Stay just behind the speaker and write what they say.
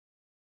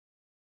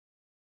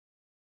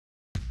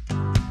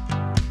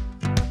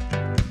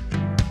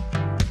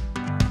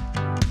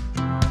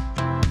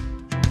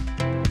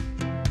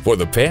For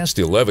the past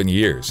 11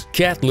 years,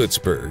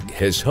 Catlettsburg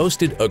has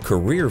hosted a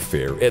career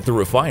fair at the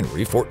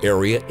refinery for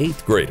area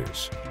 8th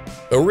graders.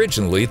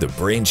 Originally the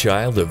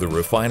brainchild of the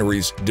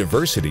refinery's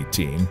diversity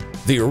team,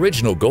 the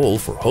original goal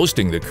for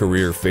hosting the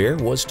career fair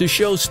was to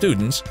show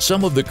students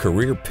some of the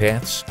career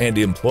paths and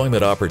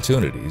employment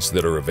opportunities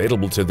that are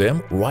available to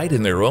them right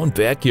in their own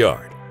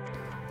backyard.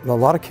 A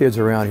lot of kids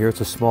around here,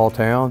 it's a small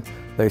town,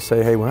 they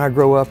say, hey, when I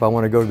grow up, I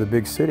want to go to the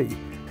big city.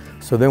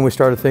 So then we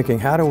started thinking,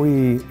 how do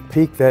we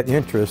pique that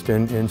interest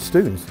in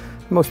students?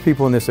 Most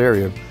people in this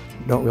area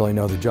don't really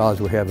know the jobs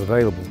we have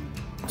available.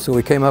 So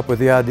we came up with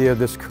the idea of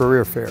this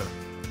career fair.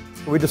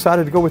 We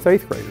decided to go with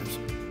 8th graders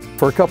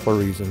for a couple of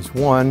reasons.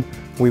 One,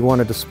 we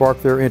wanted to spark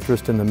their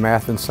interest in the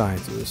math and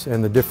sciences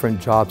and the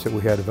different jobs that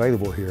we had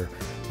available here.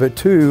 But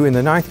two, in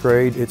the 9th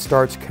grade, it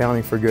starts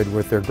counting for good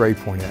with their grade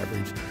point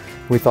average.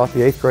 We thought the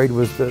 8th grade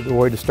was the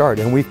way to start,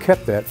 and we've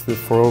kept that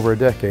for over a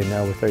decade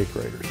now with 8th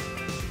graders.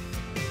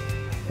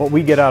 What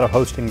we get out of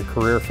hosting the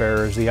career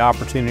fair is the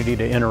opportunity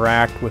to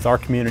interact with our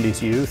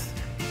community's youth,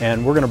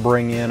 and we're going to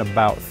bring in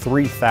about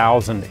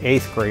 3,000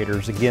 8th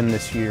graders again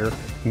this year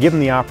and give them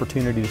the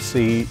opportunity to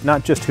see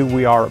not just who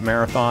we are at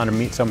Marathon and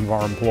meet some of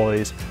our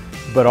employees,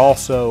 but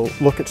also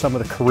look at some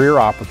of the career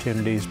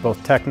opportunities,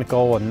 both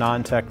technical and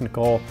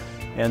non-technical,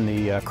 and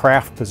the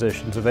craft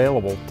positions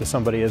available to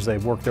somebody as they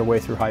work their way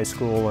through high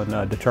school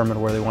and determine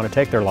where they want to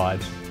take their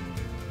lives.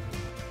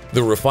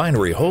 The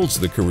refinery holds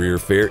the career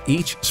fair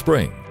each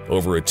spring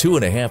over a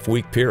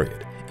 2.5-week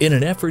period in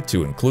an effort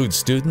to include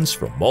students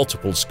from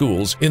multiple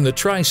schools in the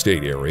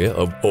tri-state area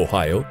of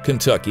Ohio,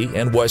 Kentucky,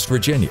 and West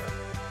Virginia.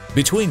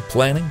 Between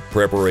planning,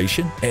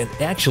 preparation, and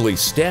actually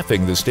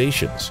staffing the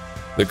stations,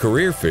 the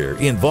career fair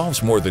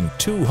involves more than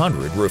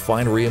 200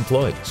 refinery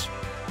employees.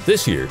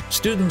 This year,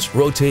 students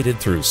rotated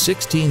through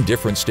 16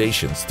 different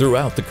stations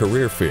throughout the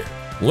career fair,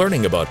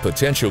 learning about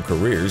potential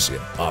careers in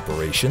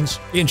operations,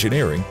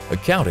 engineering,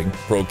 accounting,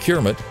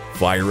 procurement,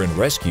 fire and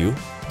rescue,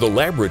 the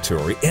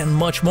laboratory, and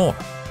much more.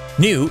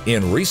 New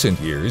in recent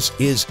years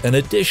is an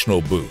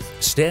additional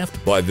booth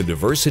staffed by the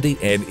Diversity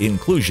and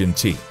Inclusion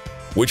team,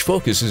 which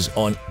focuses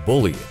on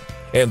bullying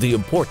and the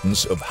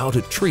importance of how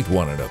to treat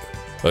one another,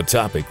 a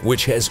topic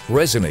which has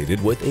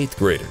resonated with 8th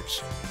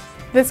graders.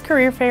 This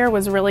career fair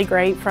was really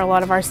great for a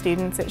lot of our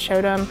students. It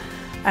showed them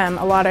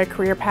a lot of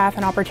career path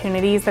and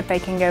opportunities that they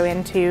can go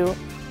into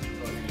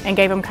and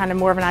gave them kind of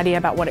more of an idea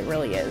about what it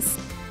really is.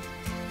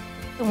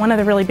 One of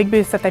the really big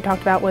booths that they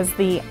talked about was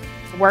the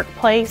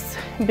workplace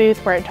booth,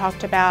 where it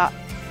talked about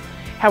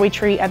how we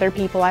treat other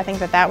people. I think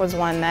that was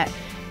one that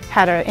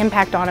had an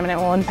impact on them, and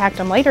it will impact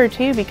them later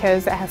too,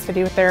 because it has to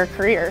do with their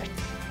career.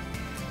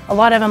 A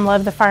lot of them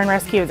loved the fire and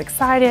rescue. It was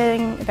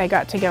exciting. They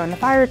got to go in the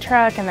fire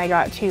truck, and they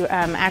got to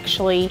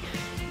actually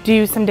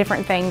do some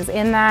different things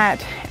in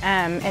that.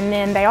 And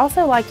then they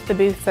also liked the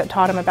booths that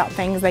taught them about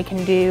things they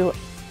can do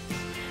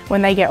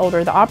when they get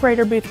older. The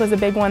operator booth was a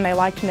big one. They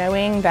liked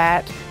knowing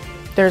that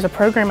there's a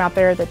program out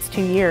there that's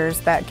 2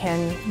 years that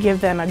can give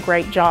them a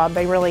great job.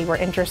 They really were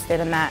interested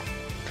in that.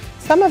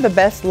 Some of the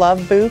best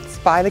loved booths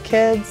by the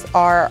kids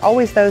are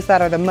always those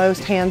that are the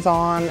most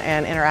hands-on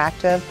and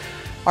interactive.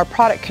 Our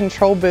product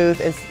control booth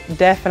is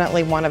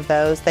definitely one of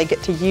those. They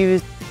get to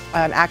use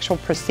an actual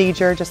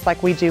procedure, just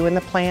like we do in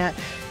the plant,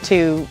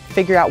 to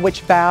figure out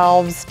which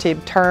valves to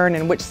turn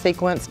and which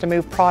sequence to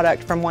move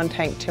product from one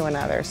tank to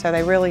another. So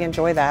they really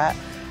enjoy that.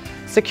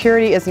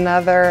 Security is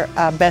another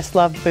best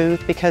loved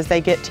booth, because they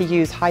get to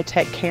use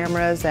high-tech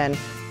cameras and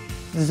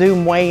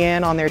zoom way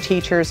in on their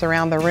teachers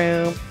around the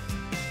room.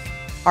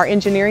 Our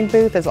engineering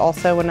booth is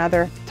also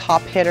another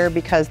top hitter,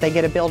 because they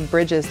get to build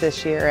bridges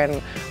this year,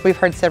 and we've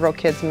heard several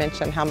kids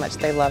mention how much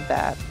they love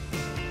that.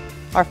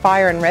 Our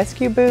fire and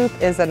rescue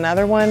booth is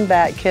another one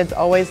that kids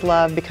always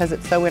love, because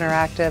it's so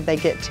interactive. They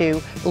get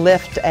to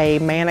lift a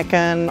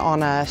mannequin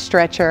on a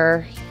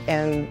stretcher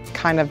and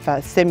kind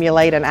of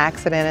simulate an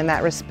accident in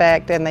that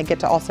respect, and they get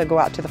to also go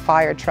out to the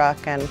fire truck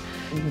and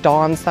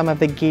don some of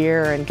the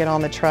gear and get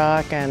on the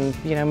truck and,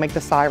 you know, make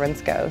the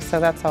sirens go. So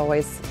that's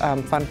always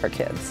fun for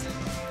kids.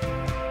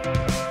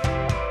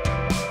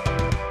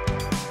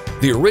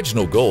 The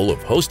original goal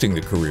of hosting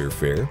the career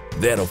fair,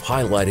 that of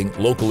highlighting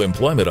local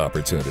employment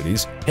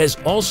opportunities, has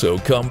also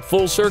come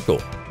full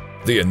circle.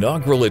 The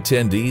inaugural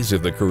attendees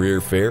of the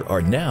career fair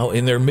are now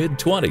in their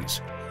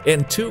mid-20s,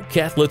 and 2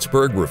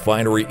 Catlettsburg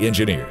refinery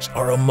engineers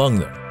are among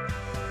them.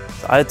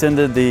 I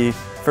attended the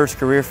first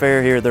career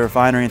fair here at the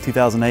refinery in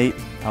 2008.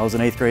 I was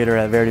an 8th grader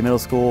at Verity Middle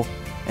School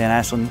in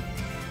Ashland.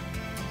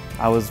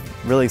 I was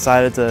really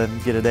excited to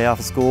get a day off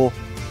of school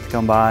to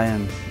come by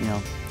and,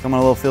 come on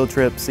a little field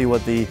trip, see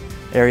what the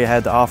area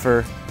had to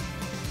offer.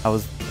 I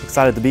was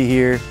excited to be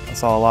here. I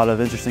saw a lot of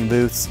interesting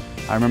booths.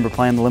 I remember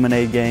playing the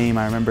lemonade game.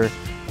 I remember,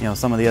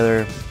 some of the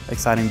other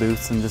exciting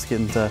booths, and just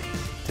getting to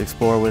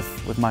explore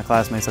with my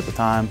classmates at the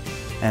time.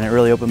 And it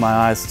really opened my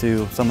eyes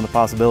to some of the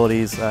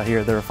possibilities here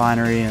at the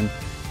refinery and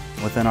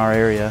within our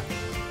area.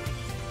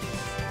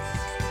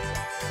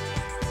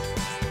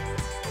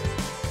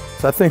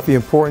 So I think the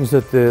importance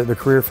that the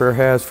career fair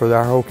has for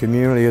our whole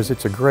community is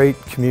it's a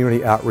great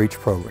community outreach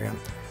program.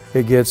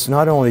 It gets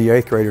not only the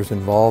 8th graders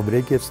involved, but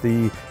it gets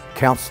the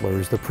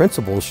counselors, the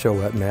principals show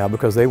up now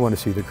because they want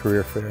to see the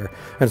career fair.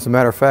 And as a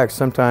matter of fact,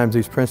 sometimes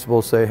these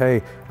principals say,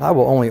 hey, I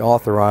will only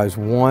authorize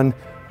one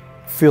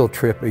field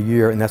trip a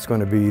year, and that's going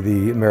to be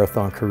the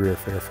Marathon Career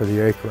Fair for the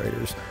 8th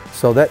graders.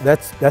 So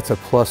that's a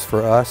plus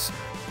for us.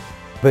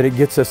 But it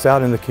gets us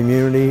out in the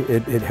community.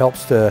 It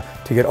helps to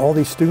get all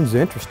these students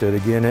interested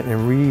again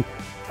and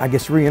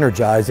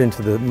re-energized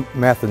into the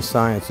math and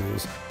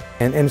sciences.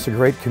 And it's a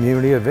great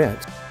community event.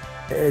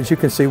 As you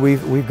can see,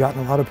 we've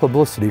gotten a lot of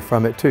publicity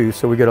from it too.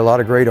 So we get a lot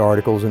of great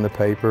articles in the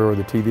paper, or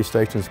the TV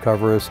stations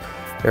cover us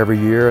every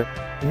year.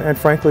 And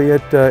frankly,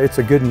 it's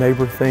a good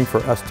neighbor thing for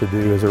us to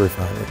do as a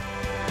refinery.